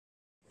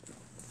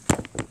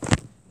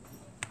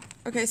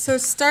Okay, so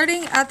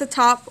starting at the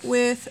top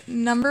with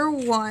number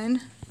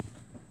 1,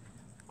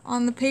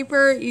 on the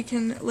paper you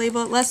can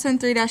label it lesson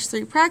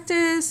 3-3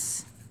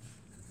 practice.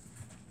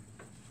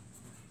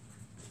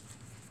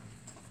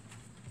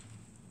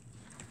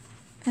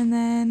 And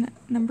then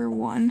number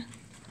 1.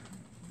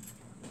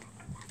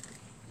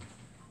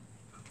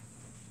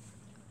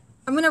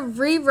 I'm going to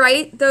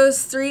rewrite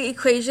those 3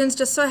 equations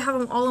just so I have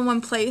them all in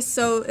one place.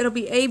 So it'll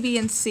be A, B,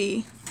 and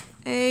C.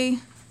 A,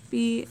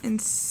 B, and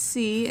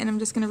C, and I'm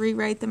just going to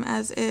rewrite them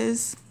as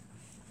is.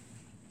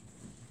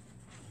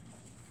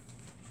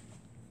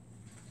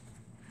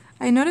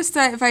 I noticed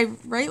that if I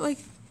write like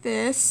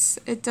this,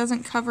 it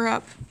doesn't cover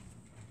up.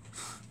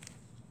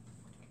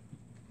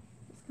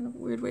 It's kind of a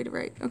weird way to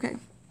write. Okay.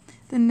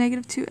 Then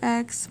negative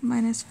 2x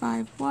minus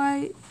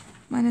 5y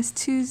minus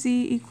 2z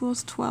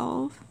equals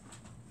 12.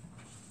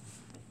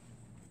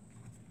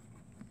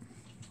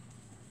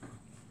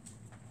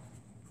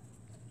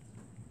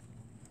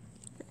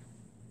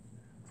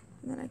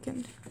 And then I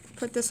can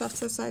put this off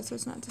to the side so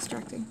it's not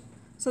distracting.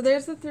 So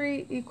there's the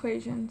 3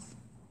 equations.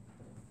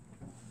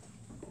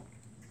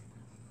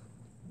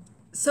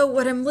 So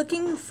what I'm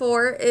looking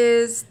for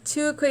is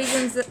 2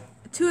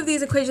 of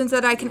these equations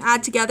that I can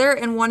add together,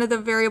 and one of the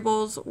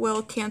variables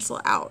will cancel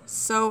out.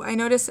 So I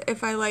notice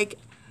if I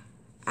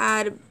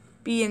add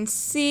b and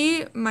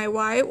c, my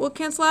y will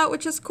cancel out,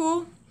 which is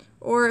cool.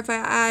 Or if I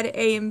add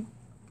a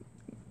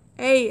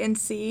and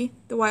c,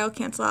 the y will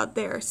cancel out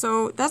there.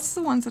 So that's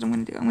the ones that I'm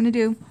going to do. I'm going to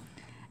do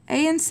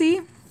a and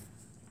c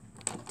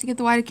to get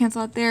the y to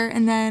cancel out there,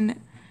 and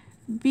then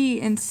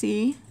b and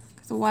c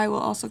because the y will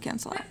also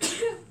cancel out.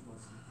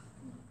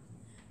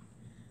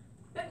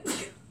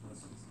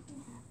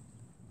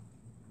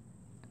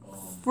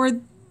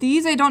 For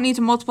these, I don't need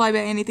to multiply by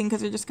anything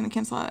because they're just going to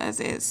cancel out as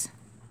is.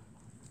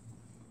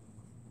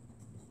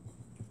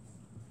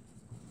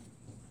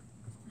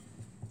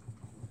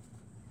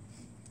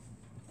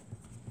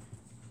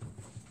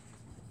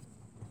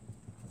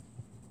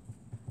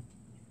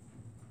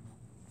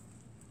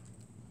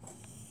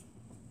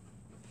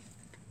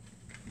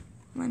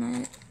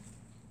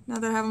 Now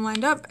that I have them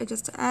lined up, I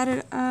just add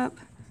it up.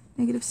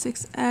 Negative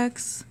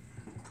 6x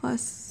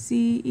plus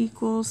z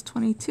equals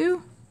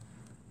 22.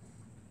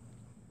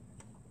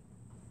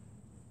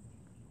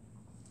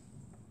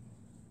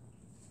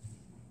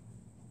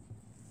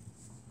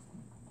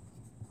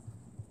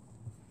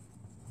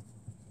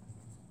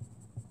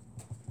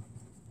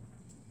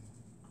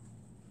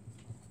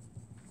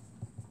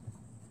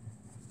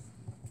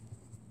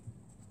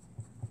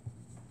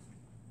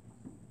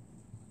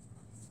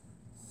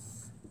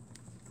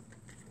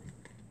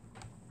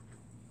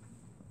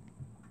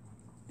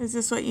 Is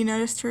this what you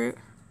noticed, Tarut?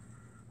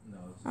 No.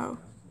 Oh.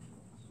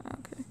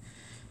 Okay.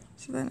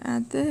 So then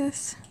add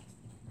this.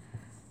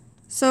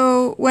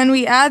 So when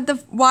we add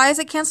the y's,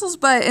 it cancels,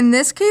 but in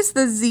this case,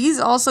 the z's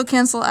also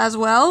cancel as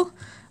well,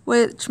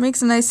 which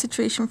makes a nice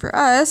situation for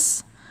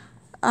us,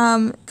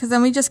 because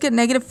then we just get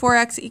negative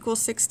 4x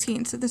equals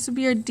 16. So this would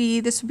be our d,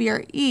 this would be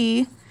our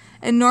e,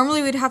 and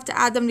normally we'd have to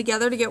add them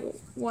together to get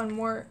one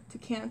more to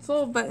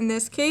cancel, but in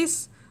this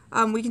case,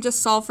 we can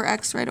just solve for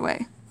x right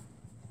away.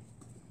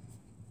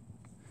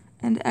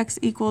 And x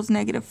equals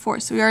negative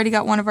 4. So we already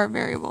got one of our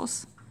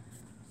variables.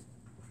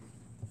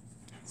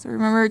 So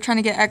remember, we're trying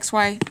to get x,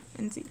 y,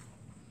 and z.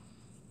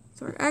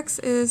 So our x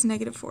is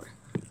negative 4.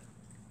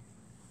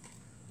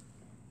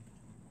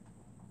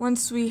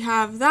 Once we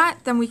have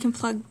that, then we can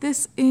plug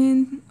this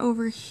in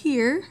over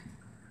here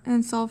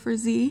and solve for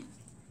z.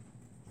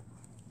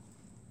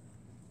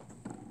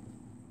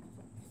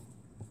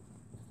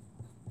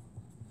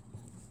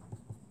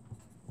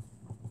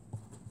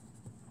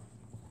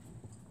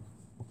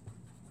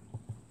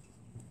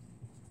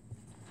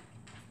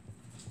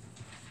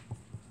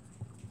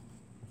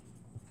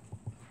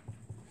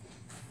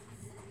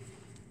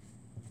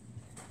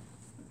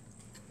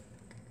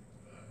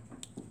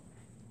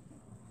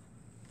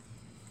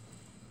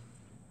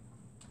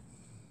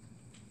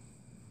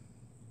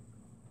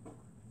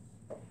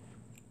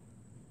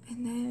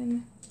 And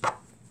then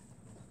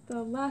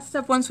the last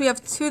step, once we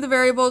have 2 of the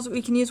variables,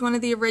 we can use one of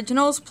the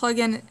originals, plug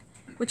in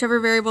whichever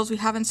variables we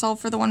haven't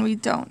solved for the one we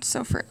don't.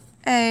 So for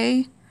A,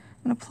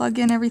 I'm going to plug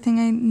in everything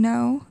I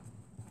know.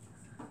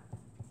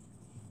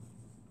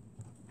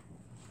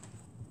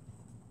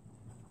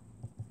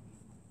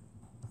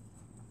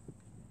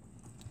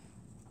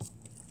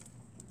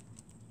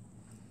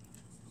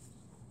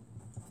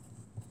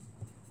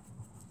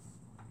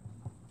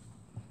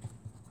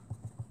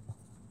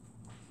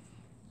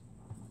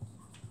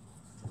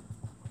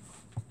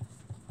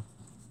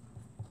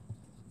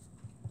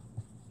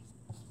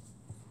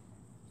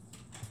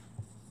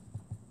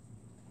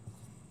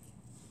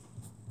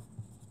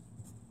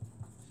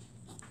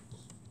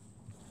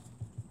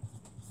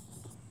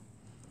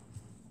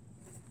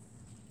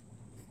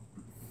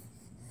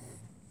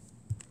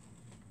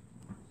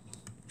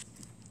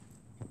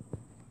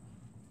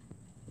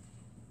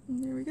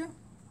 And there we go.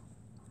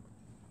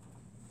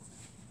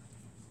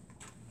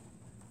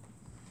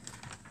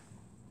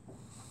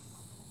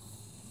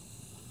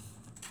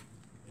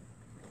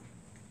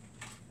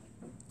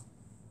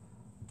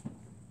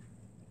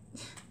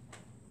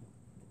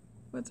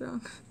 What's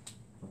wrong?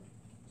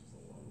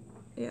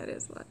 Yeah, it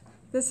is a lot.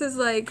 This is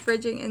like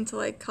bridging into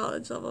like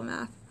college level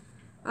math.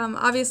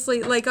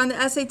 Obviously, like on the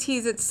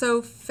SATs, it's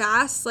so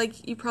fast.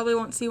 Like you probably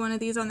won't see one of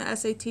these on the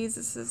SATs.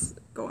 This is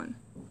going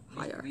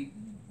higher.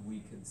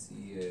 We could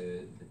see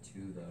the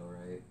 2 though,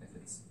 right? If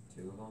it's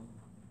 2 of them.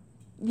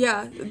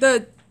 Yeah,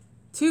 the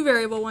 2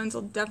 variable ones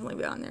will definitely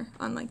be on there,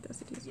 unlike the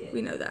SATs. Yeah.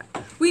 We know that.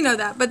 We know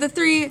that. But the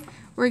 3,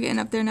 we're getting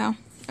up there now.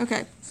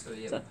 Okay. So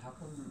yeah, how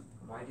come?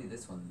 Why do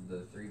this one,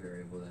 the 3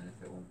 variable, then,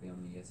 if it won't be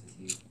on the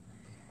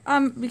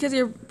SAT? Because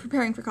you're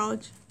preparing for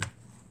college.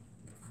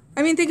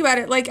 I mean, think about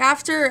it. Like,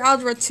 after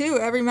Algebra 2,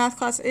 every math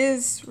class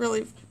is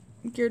really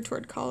geared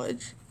toward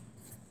college.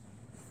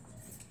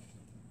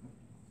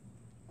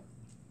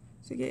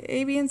 So you get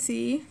A, B, and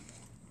C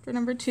for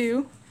number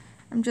 2.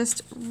 I'm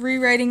just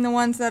rewriting the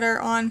ones that are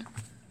on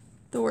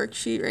the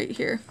worksheet right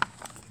here.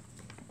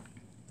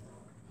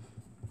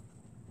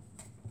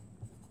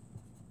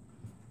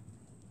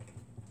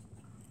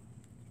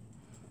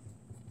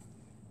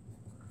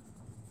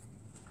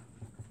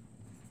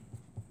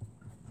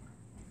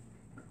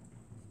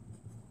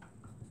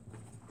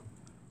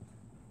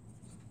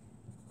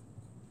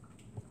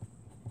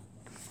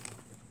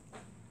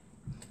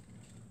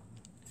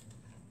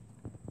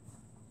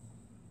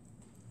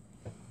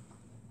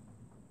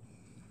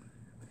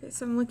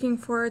 So I'm looking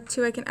for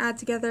 2 I can add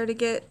together to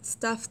get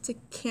stuff to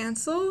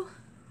cancel.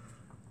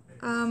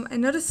 I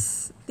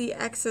notice the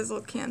x's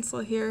will cancel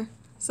here.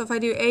 So if I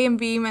do A and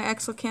B, my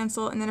x will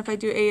cancel, and then if I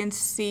do A and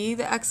C,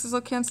 the x's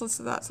will cancel,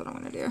 so that's what I'm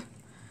going to do.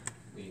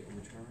 Wait,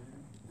 which one?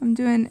 I'm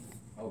doing...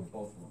 Oh,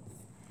 both of them.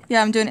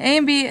 Yeah, I'm doing A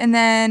and B, and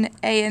then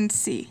A and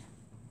C.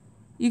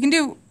 You can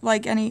do,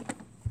 like, any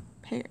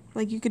pair.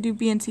 Like, you could do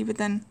B and C, but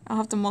then I'll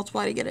have to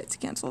multiply to get it to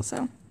cancel,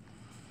 so...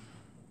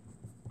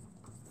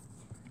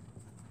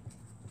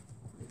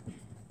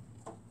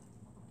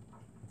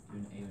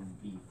 Doing A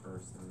and B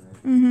first, though,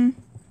 right? Mm-hmm.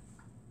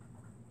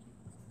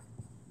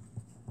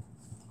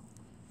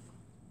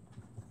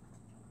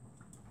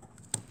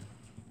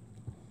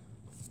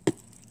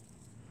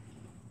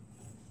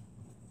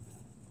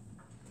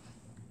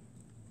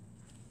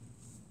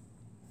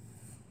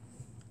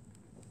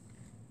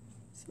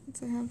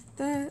 Since I have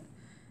that,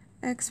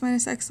 x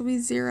minus x will be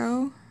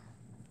 0.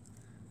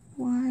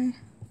 Y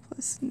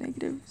plus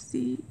negative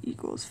z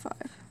equals 5.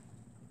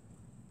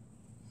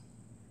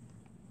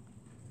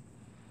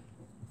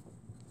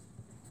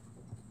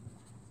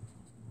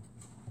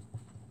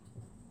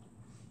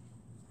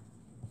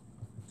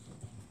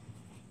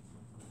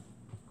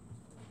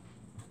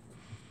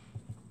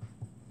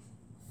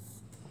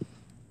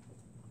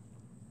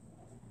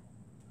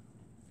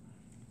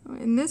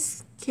 In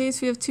this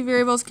case, we have 2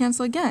 variables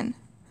cancel again.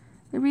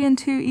 They're being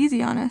too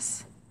easy on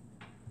us.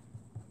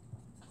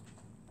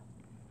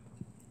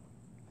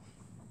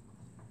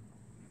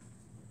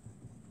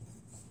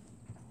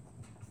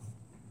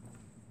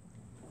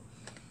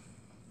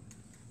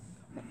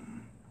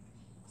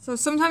 So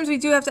sometimes we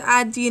do have to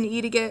add d and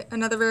e to get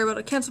another variable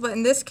to cancel, but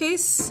in this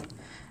case,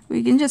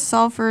 we can just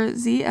solve for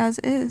z as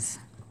is.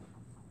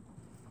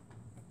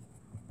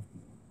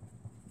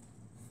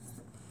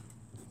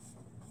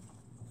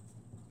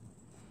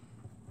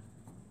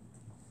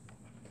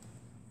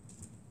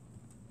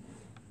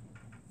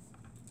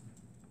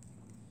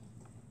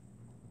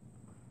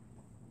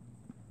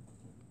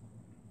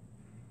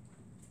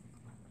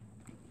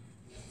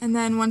 And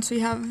then once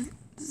we have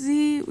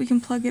z, we can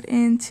plug it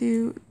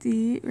into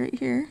d right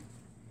here.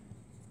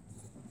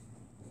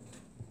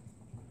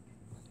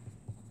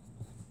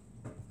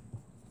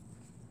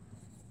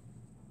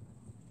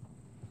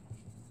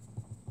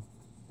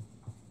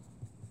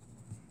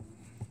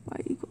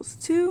 Y equals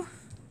 2.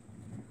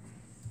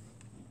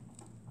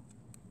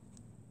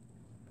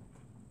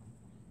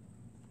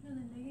 No,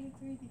 the negative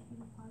 3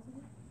 became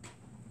positive.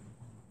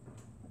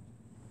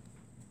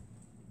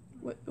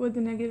 What would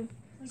the negative?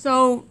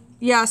 So,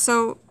 yeah,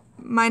 so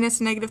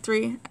minus negative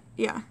 3,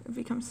 yeah, it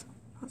becomes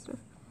positive.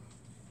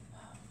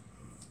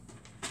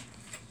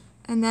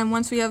 And then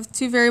once we have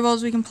 2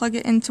 variables, we can plug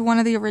it into one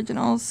of the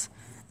originals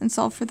and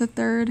solve for the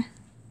third.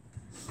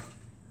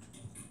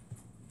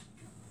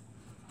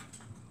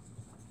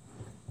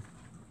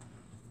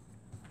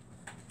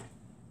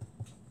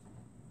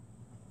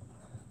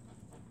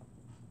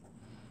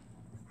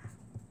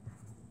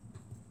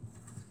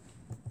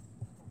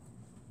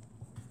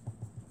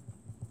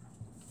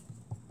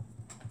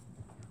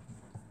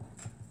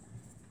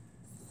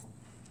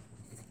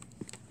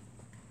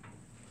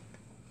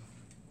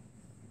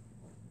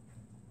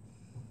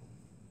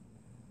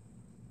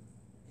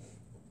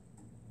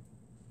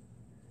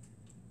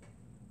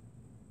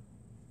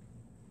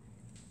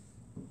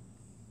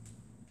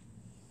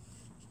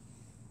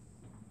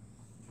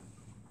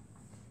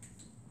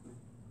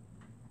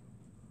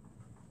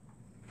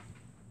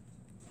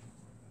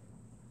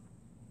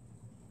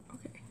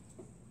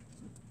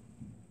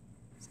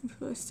 Some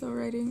people are still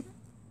writing.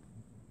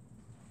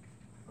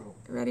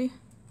 Ready?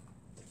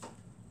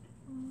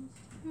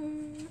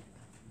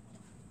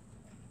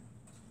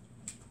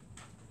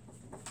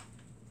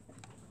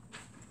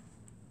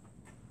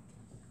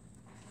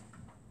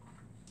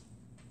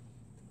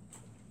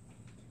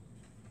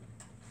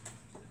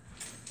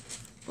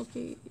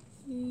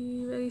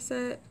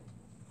 reset.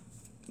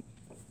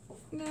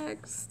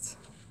 Next.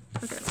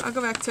 Okay, I'll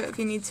go back to it if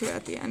you need to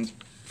at the end.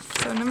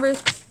 So number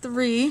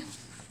 3,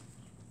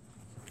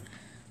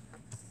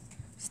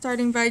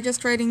 starting by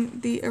just writing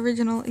the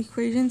original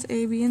equations,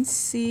 A, B, and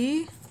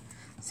C.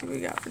 Let's see what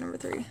we got for number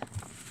 3.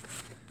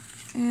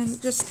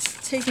 And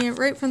just taking it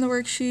right from the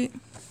worksheet.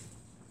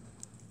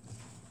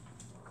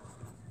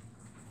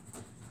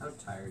 How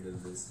tired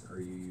of this are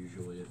you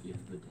usually at the end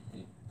of the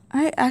day?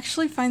 I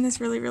actually find this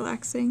really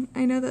relaxing.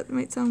 I know that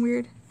might sound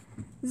weird.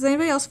 Does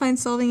anybody else find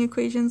solving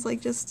equations like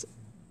just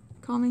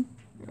calming?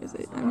 Or is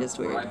it? I'm just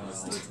weird.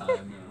 Most of the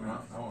time,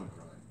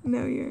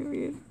 No, you're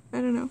weird. I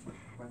don't know.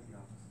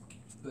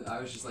 But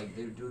I was just like,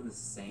 they're doing the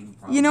same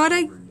problem. You know what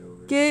I over and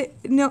over.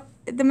 get? No,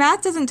 the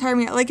math doesn't tire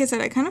me out. Like I said,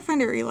 I kind of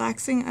find it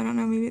relaxing. I don't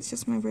know. Maybe it's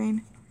just my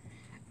brain.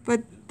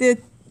 But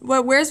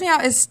what wears me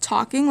out is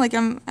talking. Like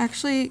I'm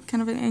actually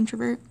kind of an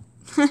introvert.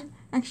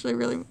 Actually,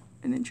 really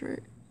an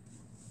introvert.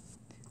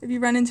 If you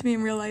run into me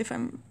in real life,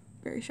 I'm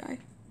very shy.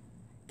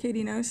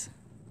 Katie knows.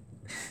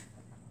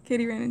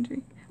 Katie ran into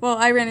me. Well,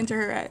 I ran into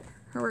her at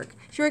her work.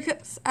 She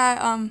works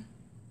at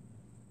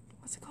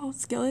what's it called?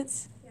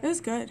 Skillets. It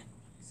was good.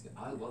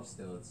 I love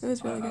Skillets. It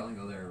was really I good. only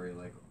go there every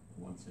like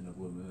once in a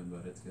blue moon,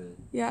 but it's good.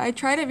 Yeah, I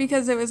tried it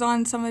because it was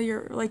on some of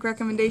your like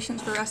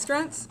recommendations for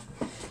restaurants.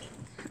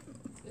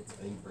 It's a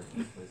brand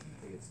new place.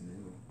 I think it's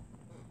new.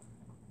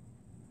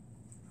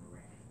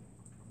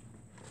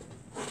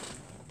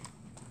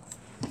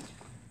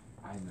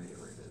 I have no idea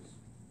where it is.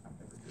 I've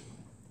never driven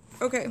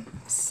it. Okay,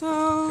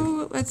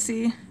 so let's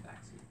see. Backseat.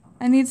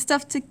 I need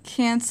stuff to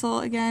cancel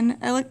again.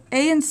 I like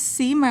A and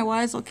C, my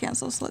Y's will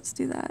cancel, so let's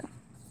do that.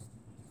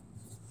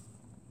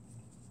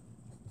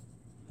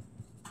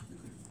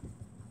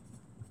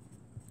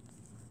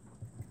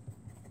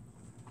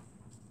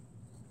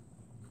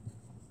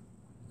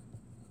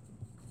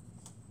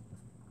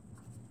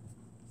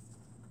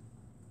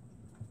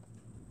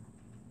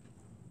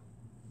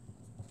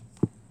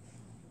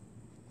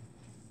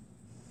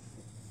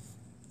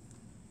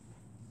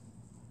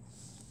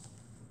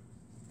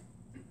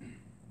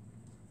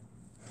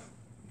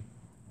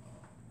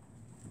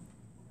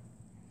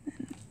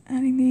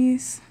 Adding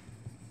these.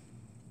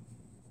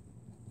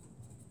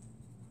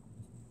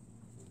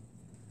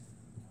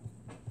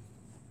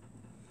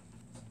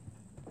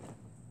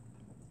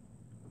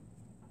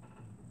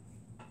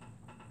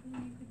 And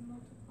then you could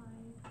multiply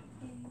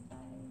A by.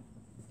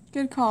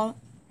 Good call.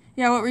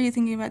 Yeah, what were you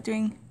thinking about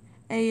doing?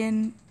 A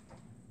and,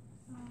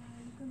 You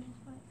could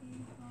multiply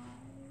A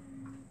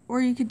by.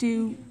 or you could do,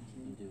 You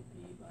do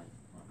b by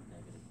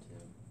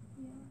 -2.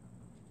 Yeah.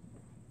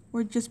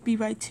 or just B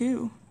by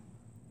 2.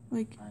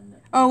 Like, And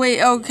oh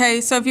wait,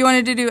 okay, so if you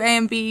wanted to do A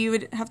and B, you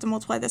would have to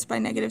multiply this by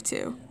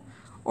 -2.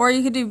 Or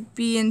you could do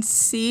B and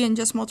C and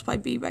just multiply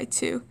B by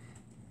 2.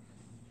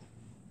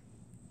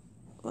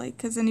 Like,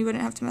 because then you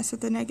wouldn't have to mess with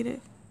the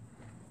negative.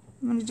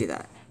 I'm going to do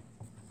that.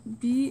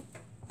 B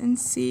and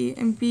C,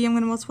 and B I'm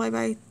going to multiply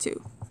by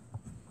 2.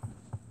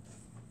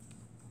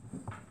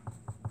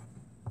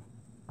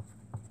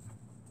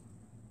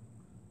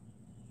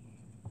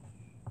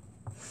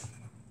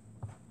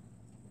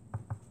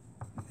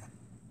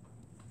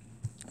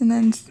 And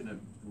then, I'm just gonna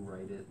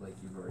write it like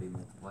you've already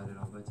multiplied it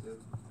all by 2.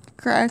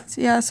 correct,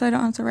 yeah, so I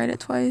don't have to write it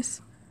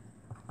twice.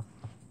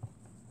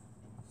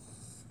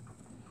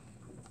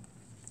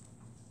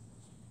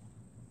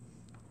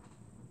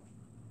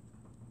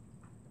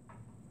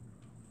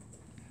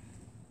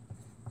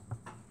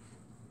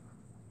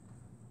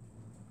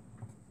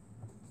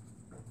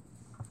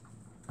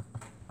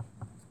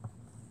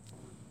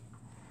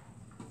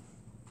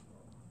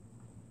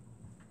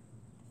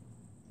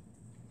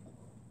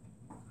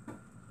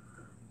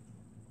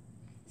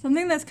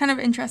 Something that's kind of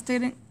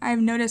interesting I've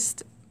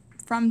noticed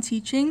from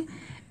teaching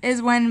is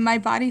when my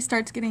body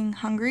starts getting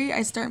hungry,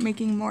 I start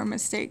making more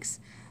mistakes.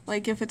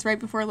 Like if it's right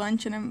before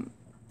lunch and I'm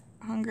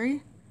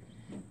hungry,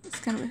 it's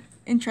kind of an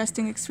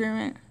interesting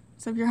experiment.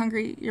 So if you're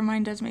hungry, your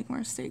mind does make more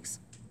mistakes.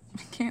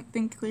 I can't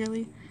think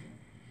clearly.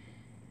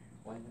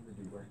 Why never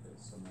do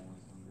breakfast? I'm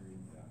always hungry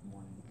in the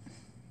morning.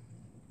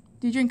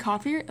 Do you drink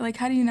coffee? Like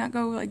how do you not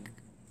go like,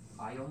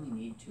 I only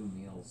need 2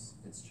 meals.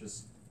 It's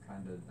just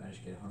kind of, I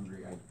just get hungry.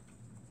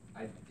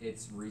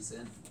 It's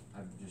recent.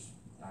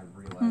 I've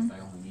realized I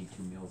only need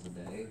 2 meals a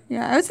day.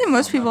 yeah, I would say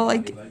most people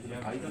like,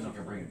 How you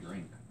doesn't bring a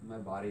drink? My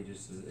body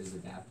just is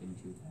adapting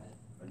to that.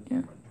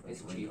 yeah.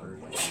 It's cheaper.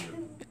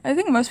 I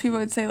think most people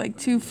would say like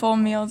 2 full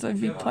meals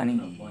would be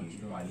plenty.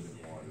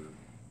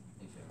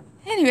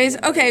 Anyways,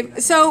 okay,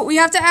 so we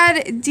have to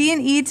add D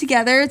and E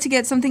together to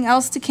get something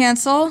else to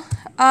cancel.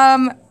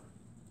 I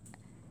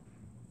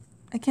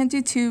can't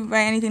do 2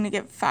 by anything to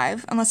get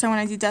 5 unless I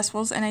want to do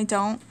decimals, and I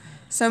don't.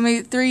 So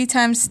maybe 3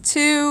 times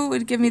 2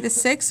 would give me the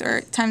 6, or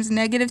times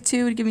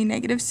 -2 would give me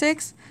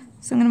 -6.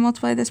 So I'm going to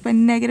multiply this by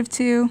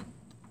 -2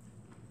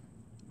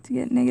 to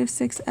get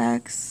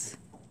 -6x.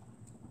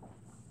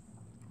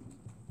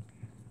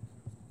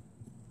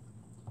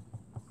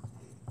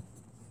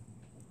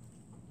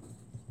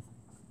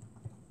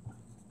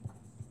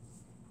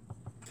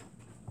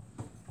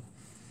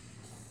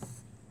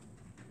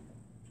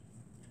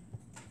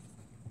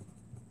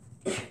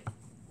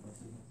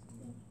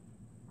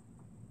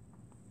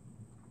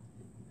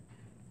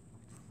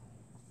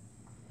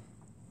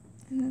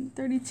 And then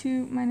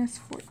 32 minus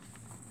 14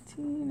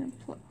 and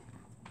plus,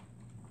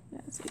 yeah,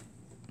 it's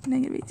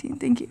negative 18,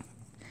 thank you.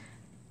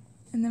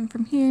 And then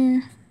from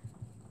here,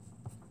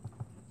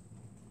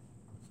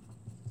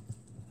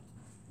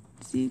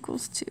 z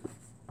equals 2.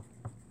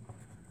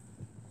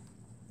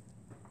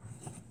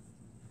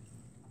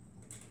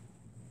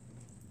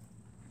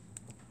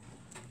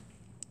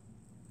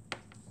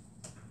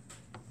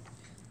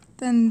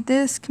 Then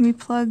this can be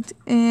plugged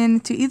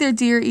into either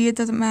D or E, it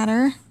doesn't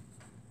matter.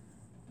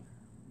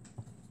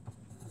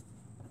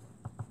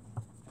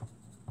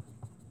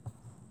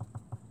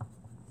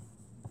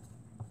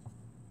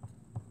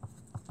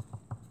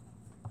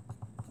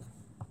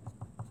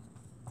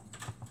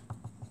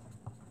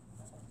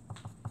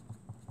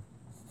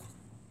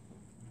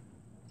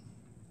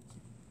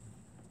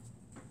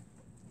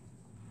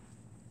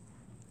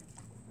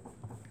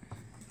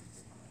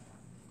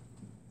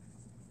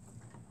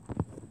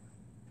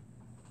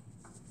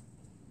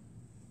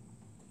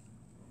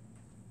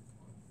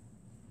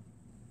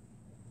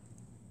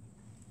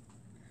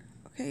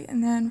 Okay,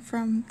 and then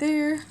from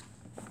there,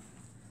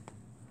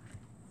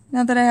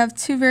 now that I have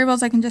two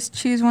variables, I can just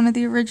choose one of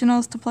the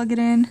originals to plug it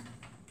in.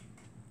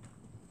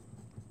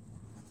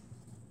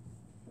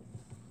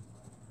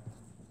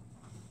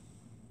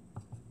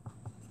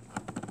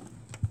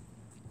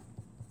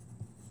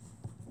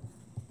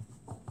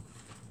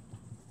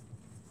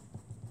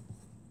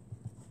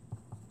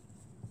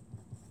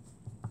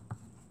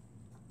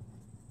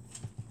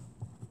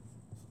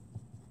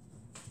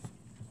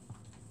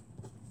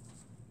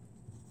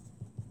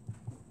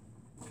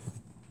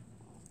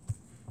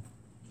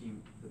 Can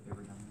you put the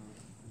paper down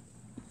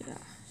there? Yeah,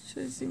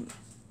 should I zoom?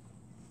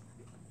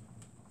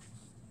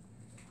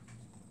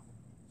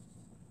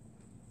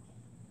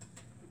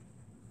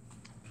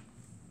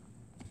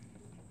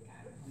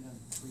 We've done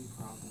 3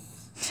 problems.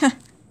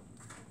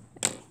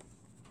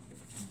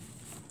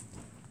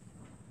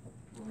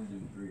 We're only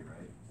doing 3,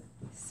 right?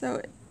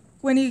 So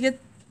when you get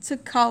to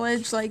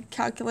college, like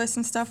calculus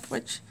and stuff,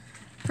 which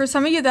for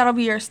some of you that'll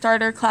be your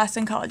starter class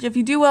in college. If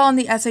you do well on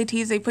the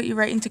SATs, they put you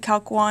right into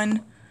Calc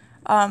 1,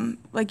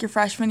 like your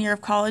freshman year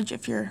of college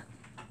if you're,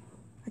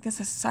 I guess,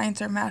 a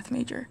science or math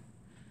major.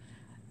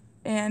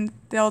 And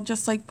they'll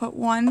just like put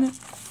one,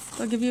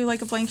 they'll give you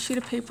like a blank sheet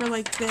of paper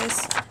like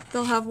this.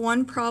 They'll have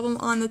one problem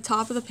on the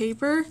top of the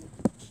paper,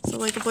 so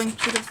like a blank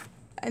sheet of,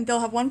 and they'll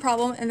have one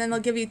problem, and then they'll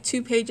give you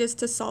 2 pages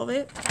to solve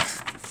it.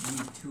 You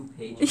need 2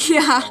 pages to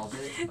Yeah, solve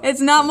it? it's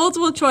not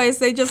multiple choice.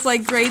 They just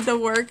like grade the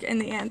work and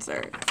the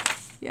answer.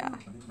 Yeah, I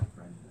think my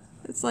friend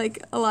is. it's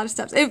like a lot of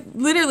steps. It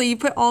literally, you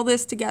put all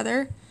this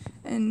together,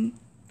 and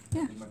I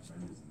yeah, think my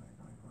friend is in that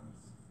kind of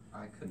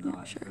class. I could Yeah,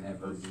 not sure.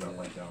 ever Those do stuff that.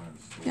 like that in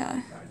school. Yeah.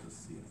 Like, I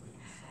just see it like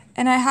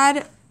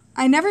and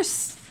I never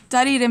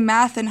studied in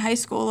math in high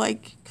school,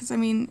 like, because I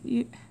mean,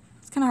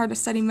 it's kind of hard to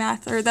study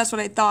math, or that's what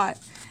I thought.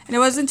 And it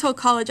wasn't until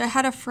college. I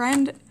had a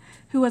friend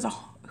who's a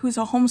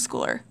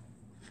homeschooler,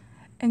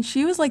 and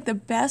she was like the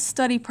best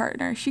study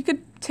partner. She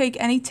could take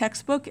any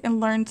textbook and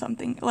learn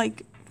something,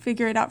 like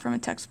figure it out from a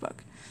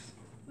textbook.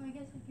 Well, I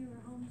guess if you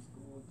were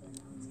homeschooled,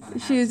 then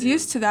She was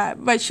used to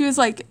that, but she was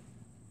like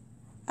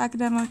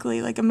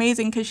academically like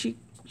amazing because she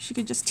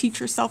could just teach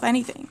herself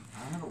anything.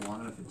 I don't have a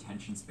long enough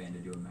attention span to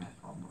do a math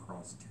problem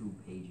across 2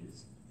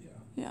 pages.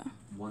 Yeah.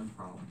 One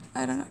problem.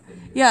 I don't know.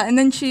 couldn't do it. Yeah, and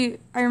then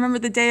I remember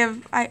the day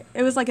of,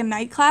 it was like a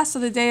night class, so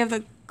the day of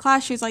the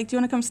class, she was like, do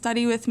you want to come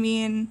study with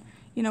me in,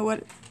 you know,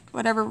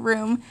 whatever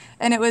room?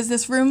 And it was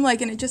this room,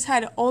 like, and it just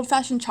had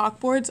old-fashioned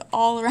chalkboards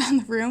all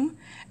around the room,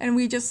 and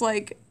we just,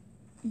 like,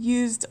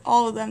 used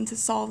all of them to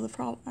solve the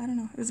problem. I don't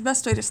know. It was the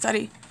best way to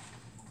study,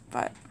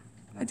 but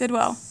I did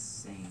well.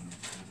 Insane. You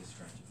just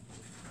scratched it.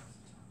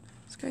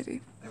 It's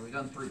crazy. And we've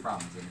done 3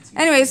 problems. And it's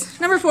Anyways,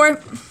 number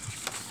 4.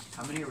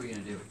 How many are we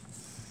going to do?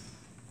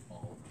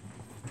 all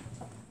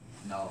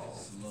No.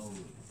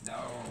 slowly. No.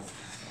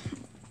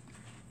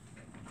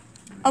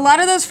 A lot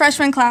of those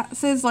freshman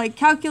classes, like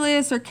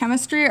calculus or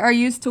chemistry, are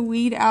used to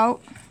weed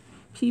out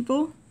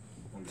people.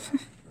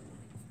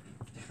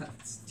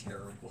 That's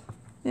terrible.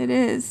 It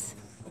is.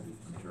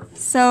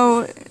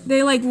 So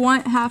they like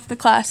want half the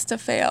class to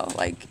fail.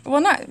 Like,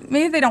 well, not,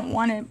 maybe they don't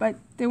want it, but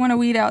they want to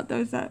weed out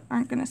those that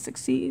aren't going to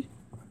succeed.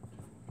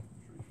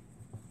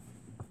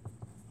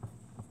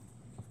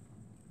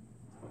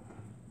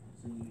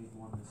 So you make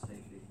one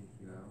mistake, they kick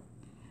you out.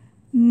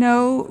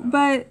 No,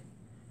 but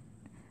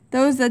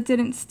those that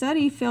didn't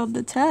study failed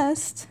the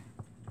test.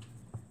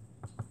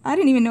 I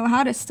didn't even know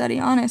how to study,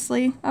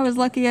 honestly. I was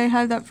lucky I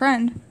had that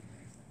friend.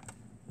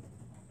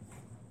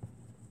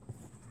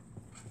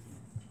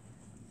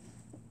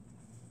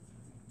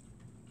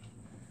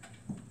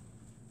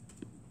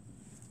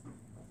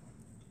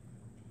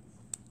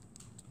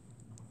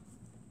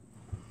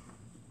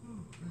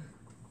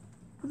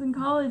 Because in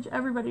college,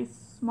 everybody's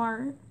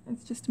smart.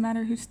 It's just a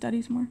matter who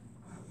studies more.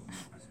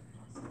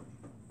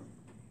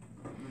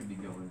 I'm going to be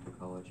going to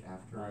college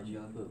after I'm You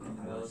done. put and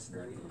I will most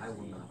study. of I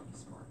will these. not be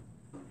smart.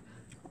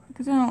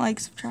 Because I don't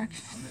like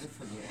subtraction. I'm going to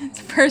forget.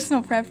 It's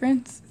personal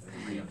preference.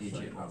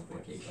 3-digit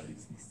multiplication.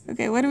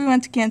 Okay, what do we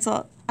want to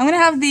cancel? I'm going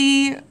to have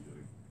the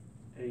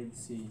A and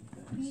C,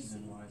 the X's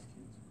and Y's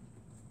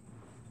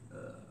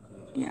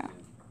cancel. Yeah.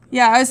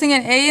 Yeah, I was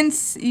thinking A and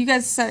C, you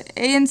guys said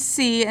A and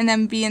C and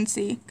then B and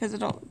C because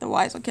the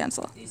Y's will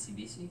cancel.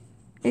 ACBC?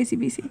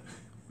 ACBC.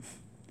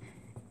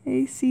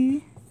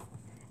 AC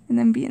and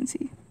then B and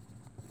C.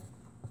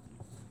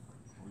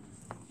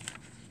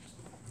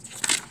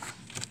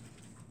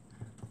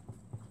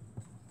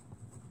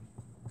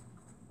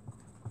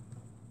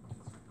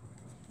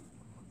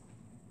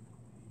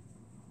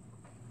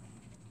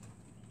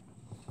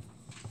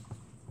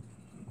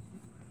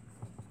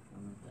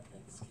 The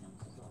X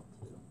cancels out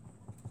too.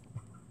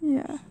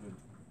 Yeah.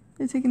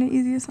 They're taking it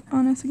easy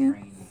on us again.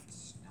 Brain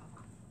stop.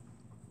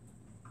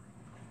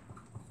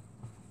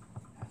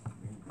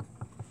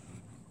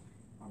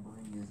 My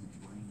brain isn't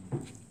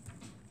brain.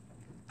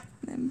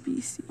 Then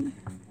BC.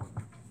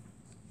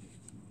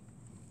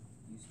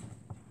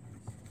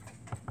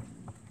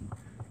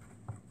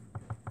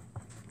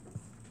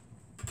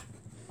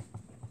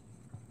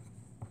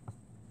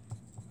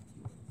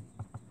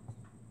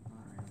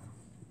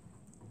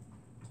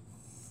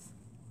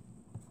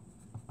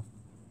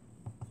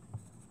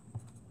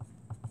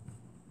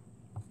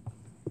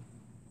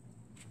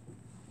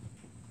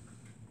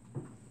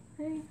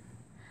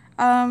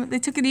 They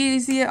took it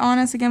easy on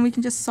us again. We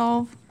can just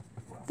solve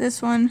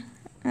this one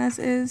as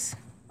is.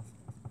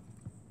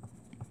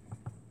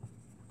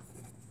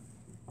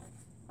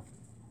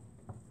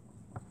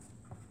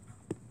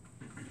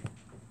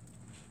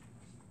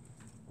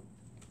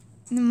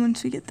 And then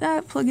once we get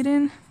that, plug it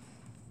in.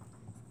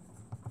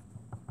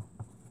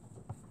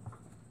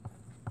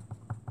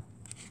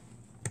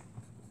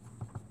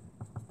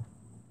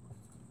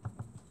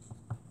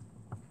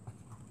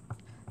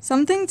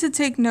 Something to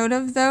take note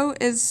of, though,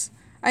 is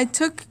I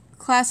took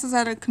classes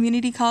at a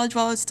community college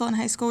while I was still in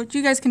high school, which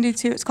you guys can do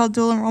too. It's called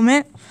dual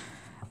enrollment.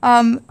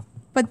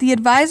 But the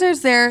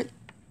advisors there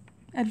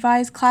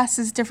advise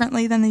classes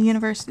differently than the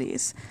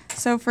universities.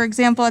 So, for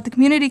example, at the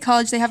community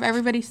college, they have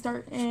everybody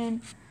start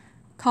in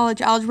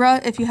college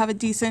algebra if you have a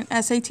decent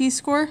SAT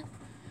score,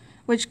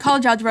 which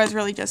college algebra is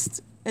really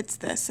just, it's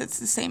the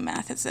same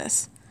math as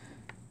this.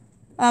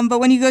 But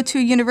when you go to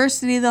a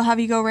university, they'll have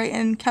you go right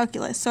in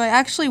calculus. So I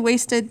actually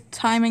wasted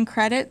time and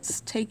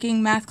credits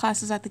taking math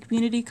classes at the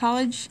community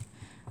college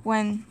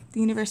when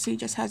the university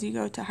just has you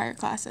go to higher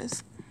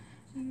classes.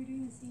 So you're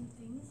doing the same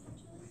thing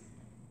essentially?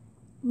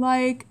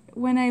 Like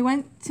when I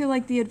went to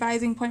like the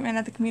advising appointment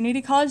at the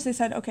community college, they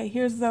said, okay,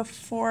 here's the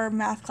 4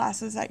 math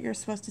classes that you're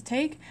supposed to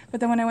take. But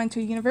then when I went to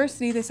a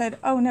university, they said,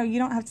 oh no, you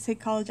don't have to take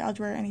college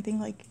algebra or anything.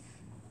 Like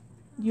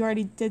you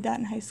already did that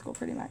in high school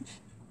pretty much.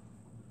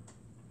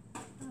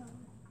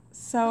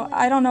 So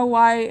I don't know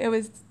why it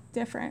was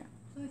different.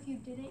 So if you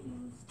didn't,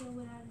 you still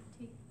would have to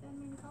take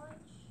them in college?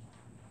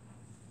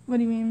 What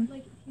do you mean?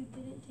 Like if you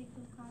didn't take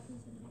those classes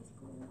in high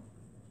school,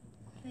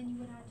 then you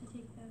would have to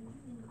take them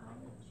in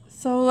college?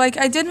 So like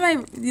I did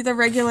the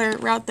regular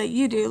route that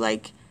you do,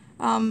 like,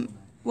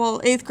 well,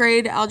 8th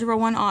grade Algebra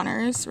 1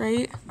 honors,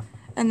 right?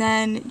 And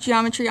then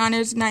Geometry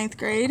honors 9th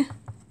grade.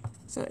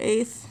 So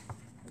 8th,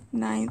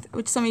 9th,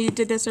 which some of you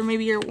did this or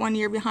maybe you're 1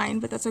 year behind,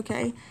 but that's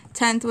okay.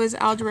 10th was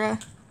Algebra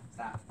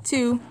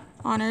 2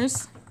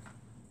 honors.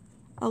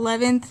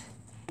 11th,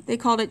 they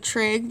called it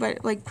trig,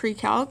 but like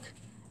pre-calc.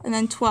 And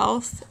then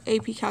 12th,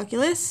 AP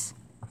calculus.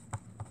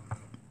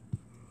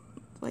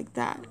 Like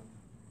that.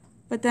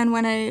 But then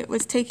when I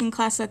was taking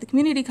classes at the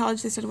community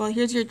college, they said, well,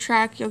 here's your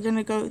track. You're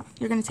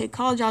gonna take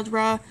college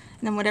algebra,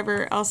 and then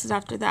whatever else is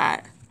after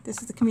that.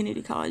 This is the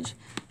community college.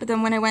 But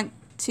then when I went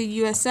to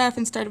USF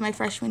and started my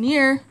freshman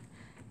year,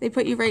 they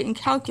put you right in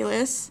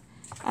calculus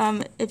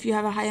if you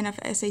have a high enough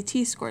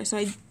SAT score.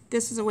 So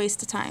this is a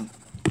waste of time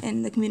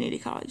in the community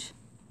college.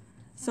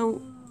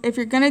 So if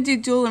you're going to do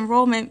dual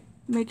enrollment,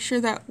 make sure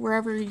that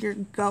wherever you're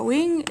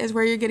going is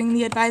where you're getting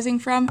the advising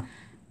from,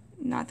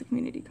 not the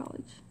community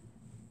college.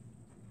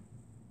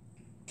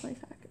 Life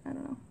hack, I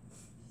don't know.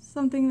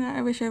 Something that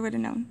I wish I would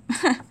have known.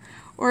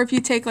 Or if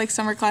you take like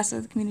summer classes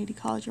at the community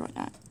college or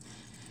whatnot.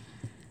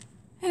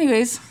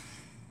 Anyways.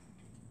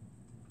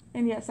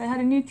 And yes, I had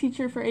a new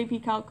teacher for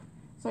AP Calc,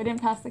 so I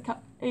didn't pass the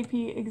AP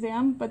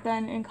exam, but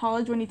then in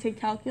college when you take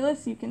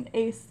calculus, you can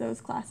ace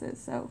those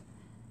classes. So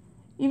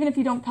even if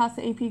you don't pass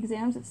the AP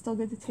exams, it's still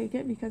good to take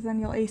it because then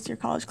you'll ace your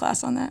college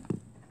class on that.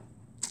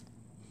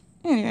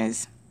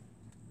 Anyways,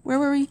 where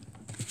were we?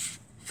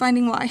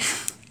 Finding y.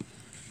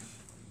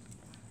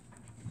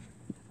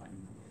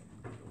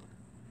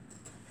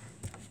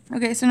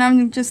 Okay, so now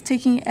I'm just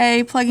taking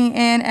a, plugging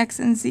in x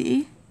and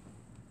z.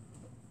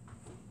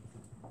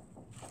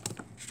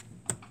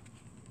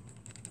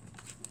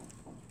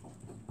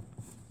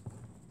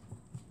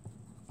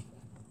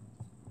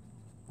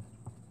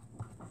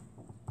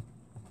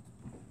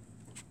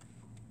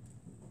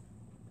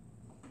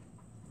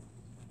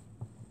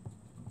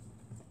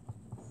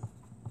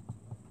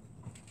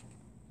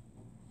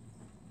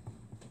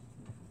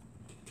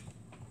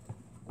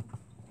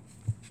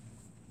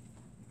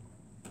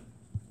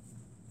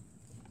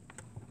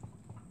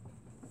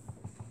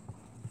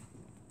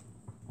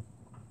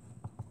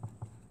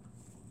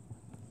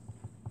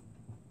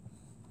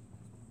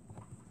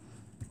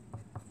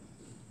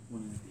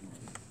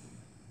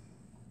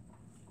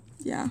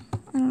 Yeah,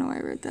 I don't know why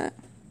I wrote that.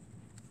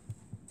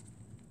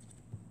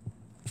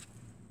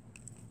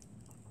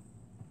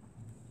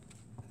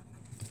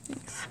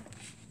 Thanks.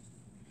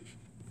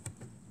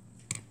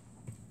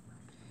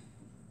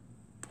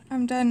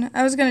 I'm done.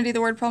 I was gonna do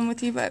the word problem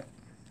with you, but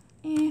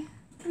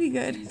we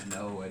good. Please,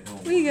 no, I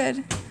don't. We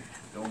good.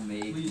 Don't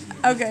make. Please.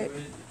 Okay.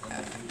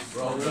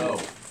 Bro,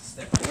 no.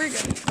 We're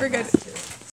good. We're good.